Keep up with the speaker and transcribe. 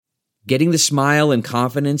Getting the smile and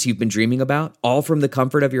confidence you've been dreaming about, all from the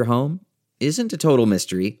comfort of your home, isn't a total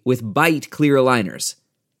mystery with Byte clear aligners.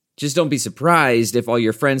 Just don't be surprised if all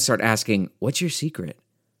your friends start asking, "What's your secret?"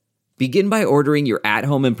 Begin by ordering your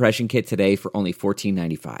at-home impression kit today for only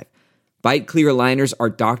 $14.95. Byte clear aligners are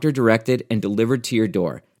doctor-directed and delivered to your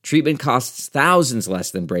door. Treatment costs thousands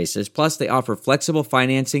less than braces, plus they offer flexible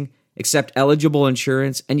financing, accept eligible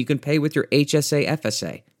insurance, and you can pay with your HSA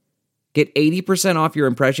FSA. Get 80% off your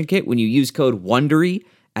impression kit when you use code WONDERY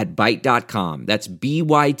at Byte.com. That's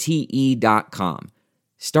BYTE.com.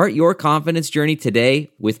 Start your confidence journey today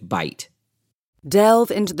with Byte.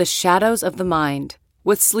 Delve into the shadows of the mind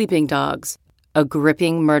with Sleeping Dogs, a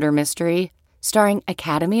gripping murder mystery starring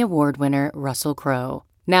Academy Award winner Russell Crowe.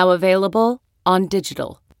 Now available on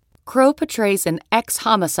digital. Crowe portrays an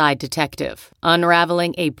ex-homicide detective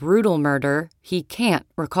unraveling a brutal murder he can't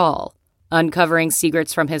recall. Uncovering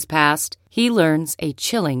secrets from his past, he learns a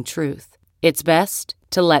chilling truth. It's best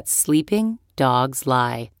to let sleeping dogs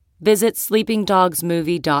lie. Visit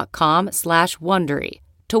sleepingdogsmovie.com/Wondery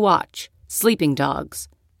to watch Sleeping Dogs,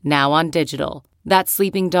 now on digital. That's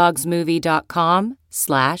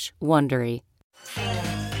sleepingdogsmovie.com/Wondery.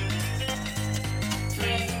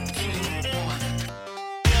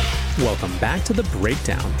 Welcome back to The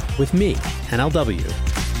Breakdown with me, NLW.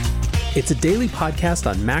 It's a daily podcast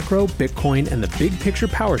on macro, Bitcoin, and the big picture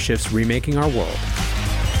power shifts remaking our world.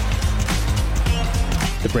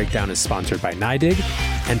 The Breakdown is sponsored by NYDIG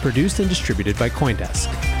and produced and distributed by CoinDesk.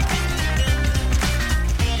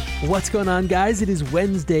 What's going on, guys? It is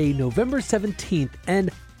Wednesday, November 17th, and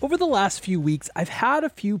over the last few weeks, I've had a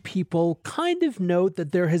few people kind of note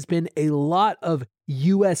that there has been a lot of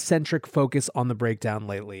US-centric focus on The Breakdown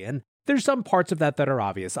lately, and there's some parts of that that are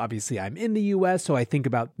obvious. Obviously, I'm in the US, so I think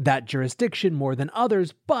about that jurisdiction more than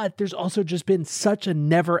others, but there's also just been such a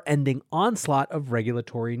never-ending onslaught of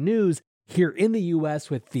regulatory news here in the US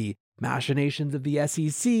with the machinations of the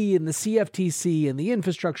SEC and the CFTC and the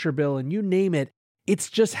infrastructure bill and you name it. It's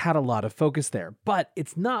just had a lot of focus there, but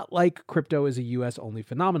it's not like crypto is a US-only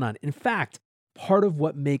phenomenon. In fact, part of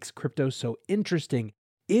what makes crypto so interesting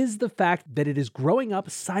is the fact that it is growing up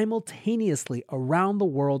simultaneously around the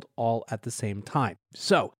world all at the same time.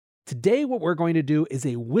 So today what we're going to do is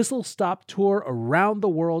a whistle-stop tour around the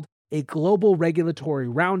world, a global regulatory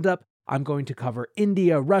roundup. I'm going to cover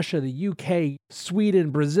India, Russia, the UK,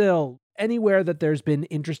 Sweden, Brazil, anywhere that there's been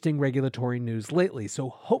interesting regulatory news lately. So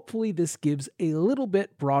hopefully this gives a little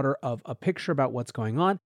bit broader of a picture about what's going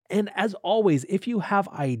on. And as always, if you have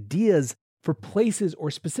ideas for places or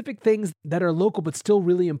specific things that are local but still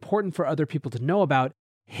really important for other people to know about,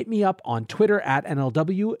 hit me up on Twitter at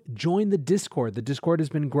NLW. Join the Discord. The Discord has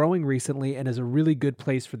been growing recently and is a really good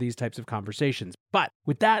place for these types of conversations. But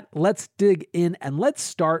with that, let's dig in and let's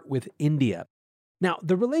start with India. Now,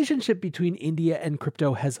 the relationship between India and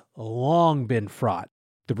crypto has long been fraught.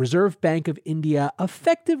 The Reserve Bank of India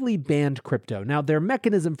effectively banned crypto. Now, their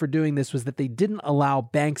mechanism for doing this was that they didn't allow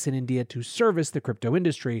banks in India to service the crypto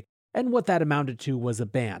industry, and what that amounted to was a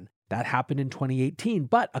ban. That happened in 2018,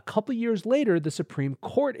 but a couple years later, the Supreme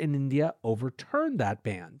Court in India overturned that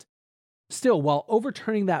ban. Still, while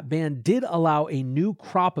overturning that ban did allow a new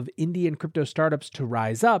crop of Indian crypto startups to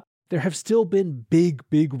rise up, there have still been big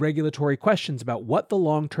regulatory questions about what the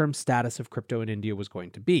long-term status of crypto in India was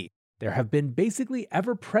going to be. There have been basically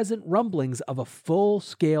ever-present rumblings of a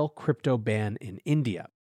full-scale crypto ban in India.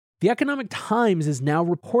 The Economic Times is now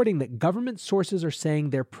reporting that government sources are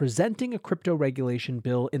saying they're presenting a crypto regulation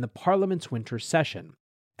bill in the Parliament's winter session.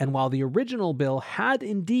 And while the original bill had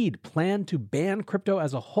indeed planned to ban crypto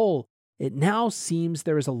as a whole, it now seems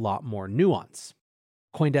there is a lot more nuance.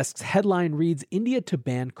 CoinDesk's headline reads, "India to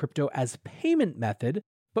ban crypto as payment method,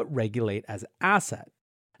 but regulate as asset."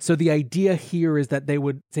 So the idea here is that they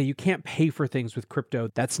would say you can't pay for things with crypto.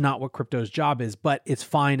 That's not what crypto's job is, but it's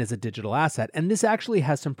fine as a digital asset. And this actually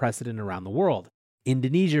has some precedent around the world.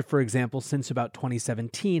 Indonesia, for example, since about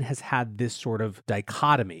 2017 has had this sort of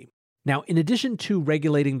dichotomy. Now, in addition to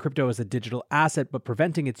regulating crypto as a digital asset but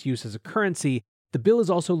preventing its use as a currency, the bill is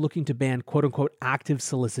also looking to ban quote-unquote active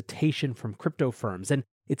solicitation from crypto firms. And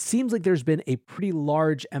it seems like there's been a pretty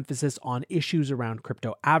large emphasis on issues around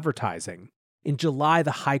crypto advertising. In July,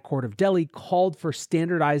 the High Court of Delhi called for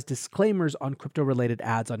standardized disclaimers on crypto-related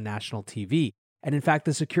ads on national TV. And in fact,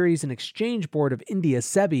 the Securities and Exchange Board of India,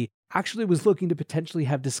 SEBI, actually was looking to potentially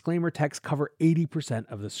have disclaimer text cover 80%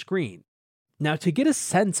 of the screen. Now, to get a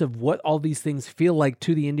sense of what all these things feel like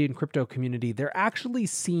to the Indian crypto community, they're actually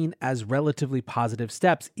seen as relatively positive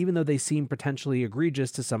steps, even though they seem potentially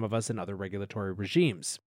egregious to some of us in other regulatory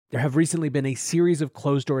regimes. There have recently been a series of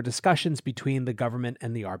closed-door discussions between the government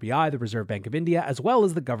and the RBI, the Reserve Bank of India, as well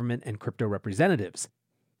as the government and crypto representatives.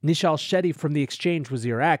 Nishal Shetty from the exchange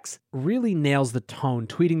Wazir X really nails the tone,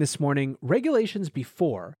 tweeting this morning, regulations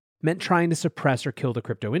before meant trying to suppress or kill the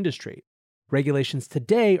crypto industry. Regulations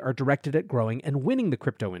today are directed at growing and winning the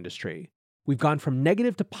crypto industry. We've gone from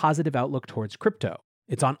negative to positive outlook towards crypto.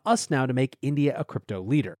 It's on us now to make India a crypto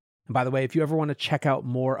leader. And by the way, if you ever want to check out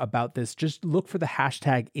more about this, just look for the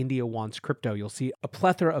hashtag #IndiaWantsCrypto. You'll see a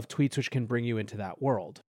plethora of tweets which can bring you into that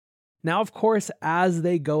world. Now, of course, as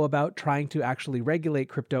they go about trying to actually regulate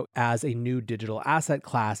crypto as a new digital asset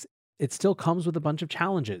class, it still comes with a bunch of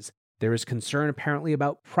challenges. There is concern apparently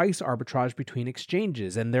about price arbitrage between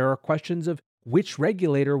exchanges, and there are questions of which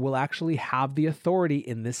regulator will actually have the authority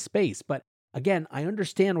in this space. But again, I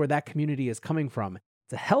understand where that community is coming from.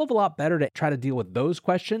 It's a hell of a lot better to try to deal with those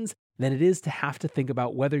questions than it is to have to think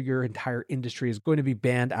about whether your entire industry is going to be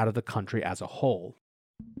banned out of the country as a whole.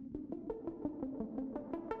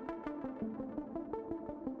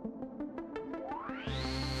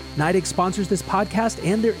 NYDIG sponsors this podcast,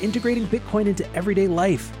 and they're integrating Bitcoin into everyday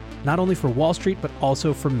life, not only for Wall Street, but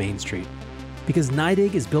also for Main Street. Because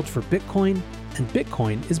NYDIG is built for Bitcoin, and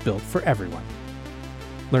Bitcoin is built for everyone.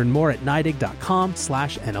 Learn more at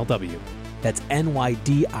NYDIG.com/NLW. That's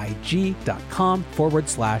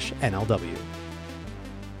NYDIG.com/NLW.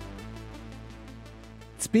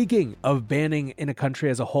 Speaking of banning in a country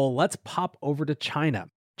as a whole, let's pop over to China.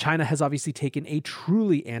 China has obviously taken a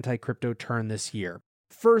truly anti-crypto turn this year.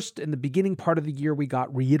 First, in the beginning part of the year, we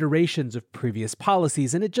got reiterations of previous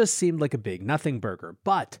policies, and it just seemed like a big nothing burger.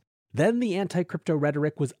 But then the anti-crypto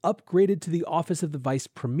rhetoric was upgraded to the office of the vice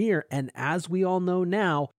premier, and as we all know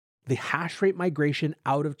now, the hash rate migration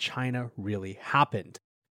out of China really happened.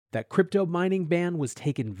 That crypto mining ban was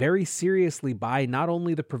taken very seriously by not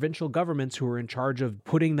only the provincial governments who were in charge of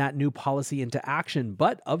putting that new policy into action,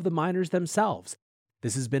 but of the miners themselves.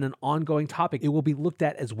 This has been an ongoing topic. It will be looked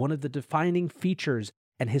at as one of the defining features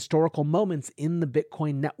and historical moments in the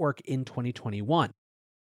Bitcoin network in 2021.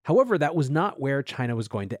 However, that was not where China was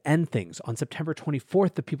going to end things. On September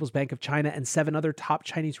 24th, the People's Bank of China and 7 other top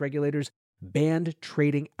Chinese regulators banned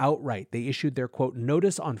trading outright. They issued their, quote,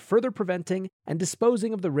 notice on further preventing and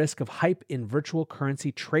disposing of the risk of hype in virtual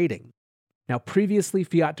currency trading. Now, previously,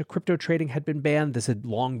 fiat to crypto trading had been banned. This had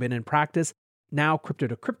long been in practice. Now, crypto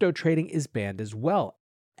to crypto trading is banned as well.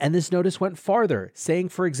 And this notice went farther, saying,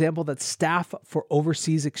 for example, that staff for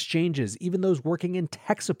overseas exchanges, even those working in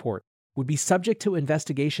tech support, would be subject to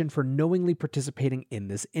investigation for knowingly participating in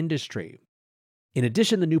this industry. In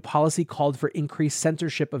addition, the new policy called for increased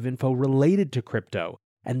censorship of info related to crypto,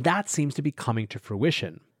 and that seems to be coming to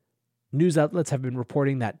fruition. News outlets have been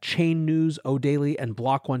reporting that Chain News, O'Daily, and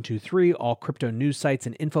Block123, all crypto news sites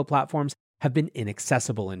and info platforms, have been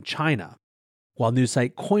inaccessible in China, while news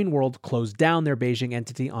site CoinWorld closed down their Beijing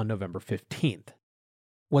entity on November 15th.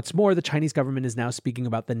 What's more, the Chinese government is now speaking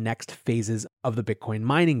about the next phases of the Bitcoin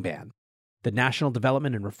mining ban. The National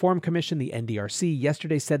Development and Reform Commission, the NDRC,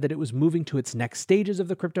 yesterday said that it was moving to its next stages of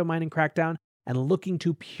the crypto mining crackdown and looking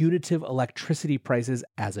to punitive electricity prices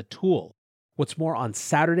as a tool. What's more, on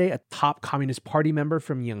Saturday, a top Communist Party member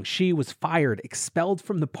from Jiangxi was fired, expelled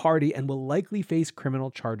from the party, and will likely face criminal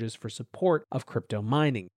charges for support of crypto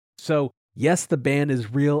mining. So, yes, the ban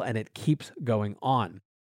is real and it keeps going on.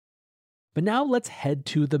 But now let's head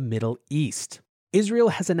to the Middle East. Israel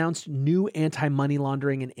has announced new anti-money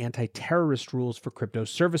laundering and anti-terrorist rules for crypto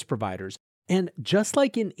service providers. And just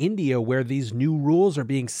like in India, where these new rules are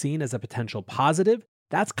being seen as a potential positive,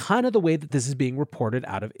 that's kind of the way that this is being reported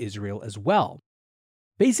out of Israel as well.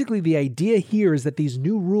 Basically, the idea here is that these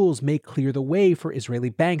new rules may clear the way for Israeli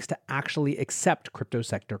banks to actually accept crypto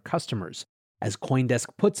sector customers. As CoinDesk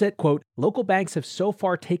puts it, quote, local banks have so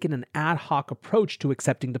far taken an ad hoc approach to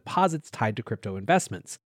accepting deposits tied to crypto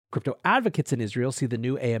investments. Crypto advocates in Israel see the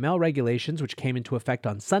new AML regulations, which came into effect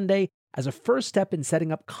on Sunday, as a first step in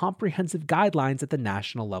setting up comprehensive guidelines at the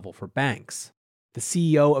national level for banks. The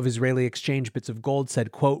CEO of Israeli exchange Bits of Gold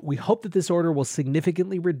said, quote, we hope that this order will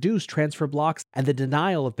significantly reduce transfer blocks and the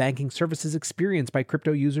denial of banking services experienced by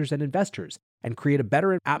crypto users and investors, and create a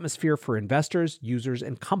better atmosphere for investors, users,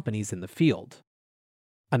 and companies in the field.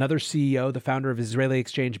 Another CEO, the founder of Israeli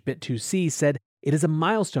exchange Bit2C, said, it is a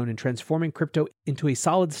milestone in transforming crypto into a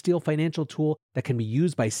solid steel financial tool that can be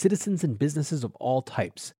used by citizens and businesses of all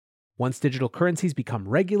types. Once digital currencies become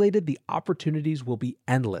regulated, the opportunities will be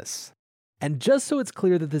endless. And just so it's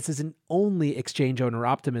clear that this isn't only exchange owner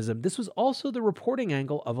optimism, this was also the reporting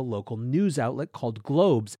angle of a local news outlet called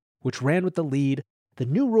Globes, which ran with the lead, the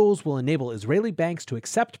new rules will enable Israeli banks to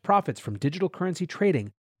accept profits from digital currency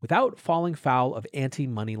trading, without falling foul of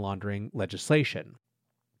anti-money laundering legislation.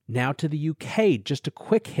 Now to the UK, just a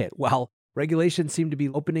quick hit. While regulations seem to be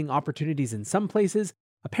opening opportunities in some places,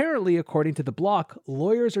 apparently, according to the block,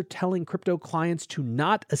 lawyers are telling crypto clients to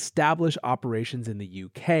not establish operations in the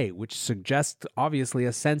UK, which suggests, obviously,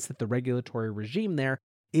 a sense that the regulatory regime there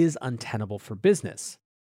is untenable for business.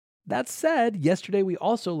 That said, yesterday we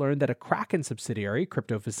also learned that a Kraken subsidiary,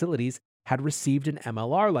 Crypto Facilities, had received an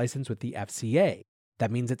MLR license with the FCA.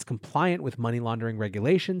 That means it's compliant with money laundering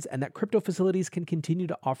regulations and that Crypto Facilities can continue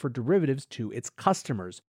to offer derivatives to its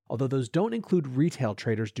customers, although those don't include retail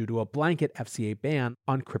traders due to a blanket FCA ban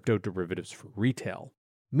on crypto derivatives for retail.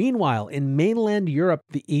 Meanwhile, in mainland Europe,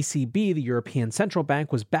 the ECB, the European Central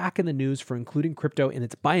Bank, was back in the news for including crypto in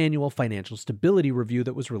its biannual financial stability review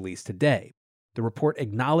that was released today. The report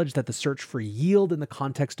acknowledged that the search for yield in the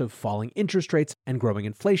context of falling interest rates and growing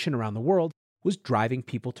inflation around the world was driving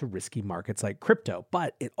people to risky markets like crypto,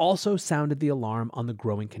 but it also sounded the alarm on the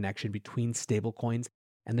growing connection between stablecoins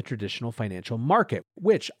and the traditional financial market,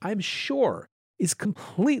 which I'm sure is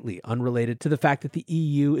completely unrelated to the fact that the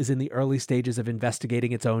EU is in the early stages of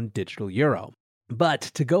investigating its own digital euro. But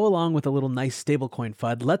to go along with a little nice stablecoin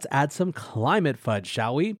FUD, let's add some climate FUD,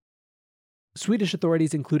 shall we? Swedish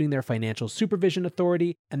authorities, including their Financial Supervision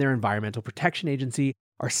Authority and their Environmental Protection Agency,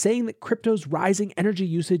 are saying that crypto's rising energy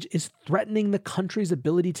usage is threatening the country's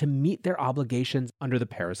ability to meet their obligations under the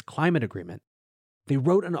Paris Climate Agreement. They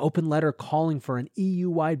wrote an open letter calling for an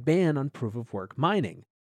EU-wide ban on proof-of-work mining.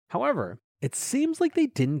 However, it seems like they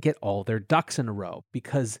didn't get all their ducks in a row,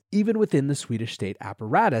 because even within the Swedish state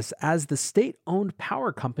apparatus, as the state-owned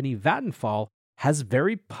power company Vattenfall has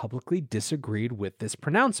very publicly disagreed with this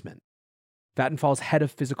pronouncement. Vattenfall's head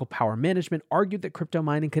of physical power management argued that crypto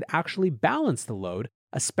mining could actually balance the load,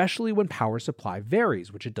 especially when power supply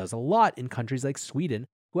varies, which it does a lot in countries like Sweden,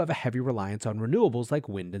 who have a heavy reliance on renewables like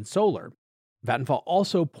wind and solar. Vattenfall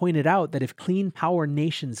also pointed out that if clean power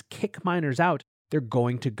nations kick miners out, they're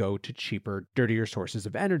going to go to cheaper, dirtier sources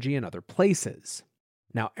of energy in other places.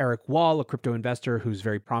 Now, Eric Wall, a crypto investor who's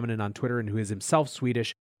very prominent on Twitter and who is himself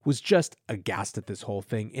Swedish, was just aghast at this whole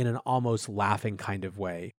thing in an almost laughing kind of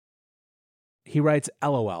way. He writes,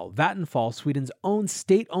 LOL, Vattenfall, Sweden's own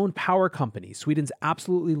state-owned power company, Sweden's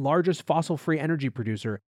absolutely largest fossil-free energy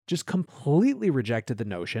producer, just completely rejected the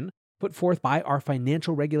notion, put forth by our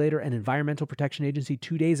financial regulator and environmental protection agency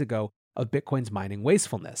 2 days ago, of Bitcoin's mining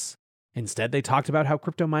wastefulness. Instead, they talked about how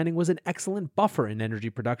crypto mining was an excellent buffer in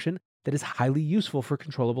energy production that is highly useful for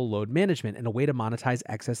controllable load management and a way to monetize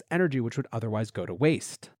excess energy which would otherwise go to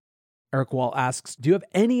waste. Eric Wall asks, do you have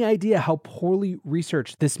any idea how poorly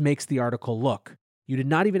researched this makes the article look? You did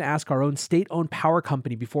not even ask our own state-owned power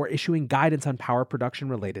company before issuing guidance on power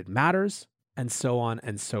production-related matters, and so on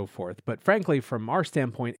and so forth. But frankly, from our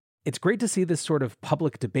standpoint, it's great to see this sort of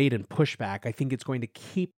public debate and pushback. I think it's going to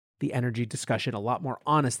keep the energy discussion a lot more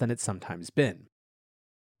honest than it's sometimes been.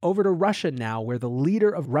 Over to Russia now, where the leader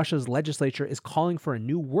of Russia's legislature is calling for a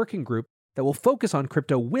new working group that will focus on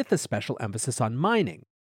crypto with a special emphasis on mining.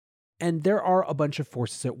 And there are a bunch of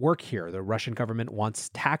forces at work here. The Russian government wants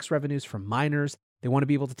tax revenues from miners. They want to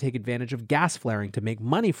be able to take advantage of gas flaring to make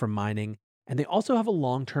money from mining. And they also have a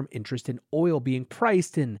long-term interest in oil being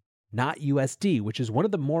priced in not USD, which is one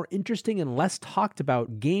of the more interesting and less talked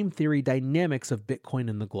about game theory dynamics of Bitcoin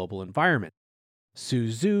in the global environment. Su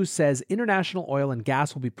Zhu says international oil and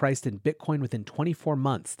gas will be priced in Bitcoin within 24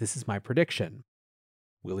 months. This is my prediction.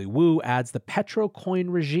 Willy Woo adds the petrocoin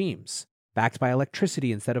regimes, backed by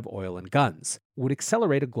electricity instead of oil and guns, would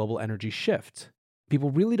accelerate a global energy shift.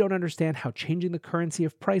 People really don't understand how changing the currency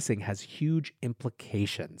of pricing has huge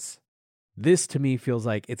implications. This, to me, feels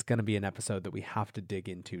like it's going to be an episode that we have to dig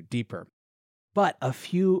into deeper. But a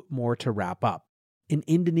few more to wrap up. In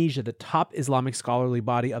Indonesia, the top Islamic scholarly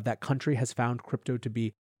body of that country has found crypto to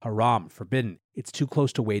be haram, forbidden. It's too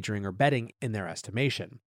close to wagering or betting in their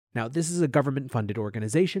estimation. Now, this is a government-funded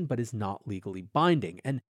organization, but is not legally binding.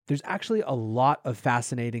 And there's actually a lot of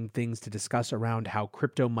fascinating things to discuss around how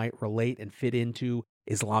crypto might relate and fit into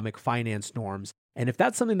Islamic finance norms. And if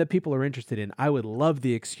that's something that people are interested in, I would love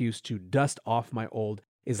the excuse to dust off my old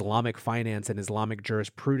Islamic finance and Islamic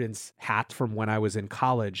jurisprudence hat from when I was in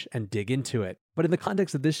college and dig into it. But in the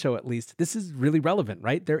context of this show, at least, this is really relevant,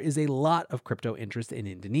 right? There is a lot of crypto interest in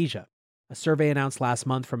Indonesia. A survey announced last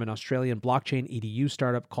month from an Australian blockchain EDU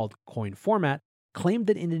startup called CoinFormat claimed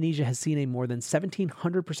that Indonesia has seen a more than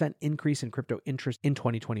 1,700% increase in crypto interest in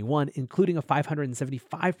 2021, including a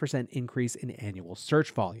 575% increase in annual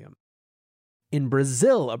search volume. In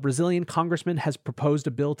Brazil, a Brazilian congressman has proposed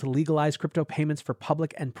a bill to legalize crypto payments for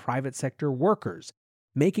public and private sector workers,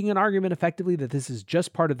 making an argument effectively that this is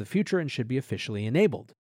just part of the future and should be officially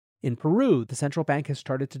enabled. In Peru, the central bank has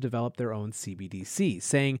started to develop their own CBDC,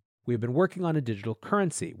 saying, "We have been working on a digital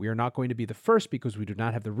currency. We are not going to be the first because we do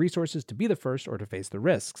not have the resources to be the first or to face the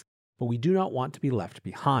risks, but we do not want to be left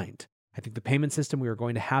behind. I think the payment system we are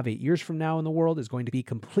going to have 8 years from now in the world is going to be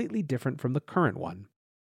completely different from the current one."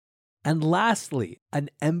 And lastly, an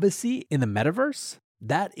embassy in the metaverse?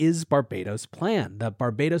 That is Barbados' plan. The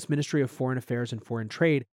Barbados Ministry of Foreign Affairs and Foreign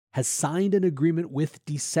Trade has signed an agreement with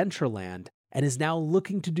Decentraland and is now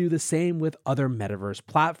looking to do the same with other metaverse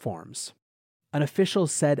platforms. An official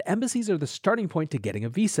said embassies are the starting point to getting a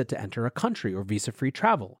visa to enter a country or visa-free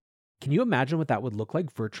travel. Can you imagine what that would look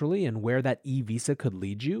like virtually and where that e-visa could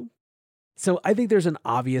lead you? So I think there's an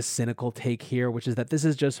obvious cynical take here, which is that this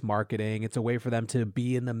is just marketing. It's a way for them to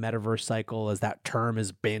be in the metaverse cycle, as that term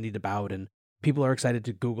is bandied about and people are excited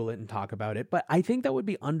to Google it and talk about it. But I think that would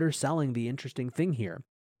be underselling the interesting thing here.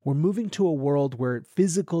 We're moving to a world where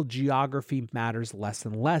physical geography matters less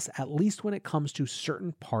and less, at least when it comes to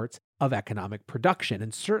certain parts of economic production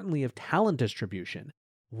and certainly of talent distribution.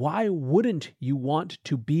 Why wouldn't you want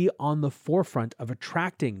to be on the forefront of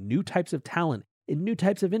attracting new types of talent in new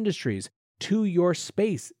types of industries to your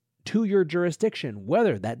space, to your jurisdiction,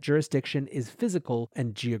 whether that jurisdiction is physical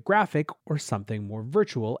and geographic or something more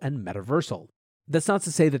virtual and metaversal? That's not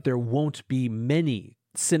to say that there won't be many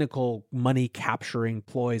cynical money capturing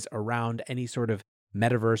ploys around any sort of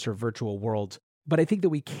metaverse or virtual worlds, but I think that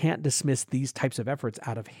we can't dismiss these types of efforts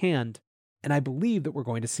out of hand, and I believe that we're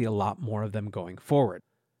going to see a lot more of them going forward.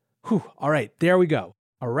 All right, there we go.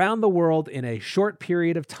 Around the world in a short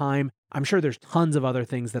period of time. I'm sure there's tons of other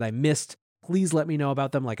things that I missed. Please let me know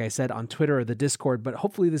about them, like I said, on Twitter or the Discord, but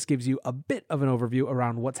hopefully this gives you a bit of an overview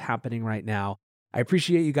around what's happening right now. I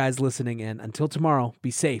appreciate you guys listening in. Until tomorrow,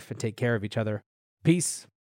 be safe and take care of each other. Peace.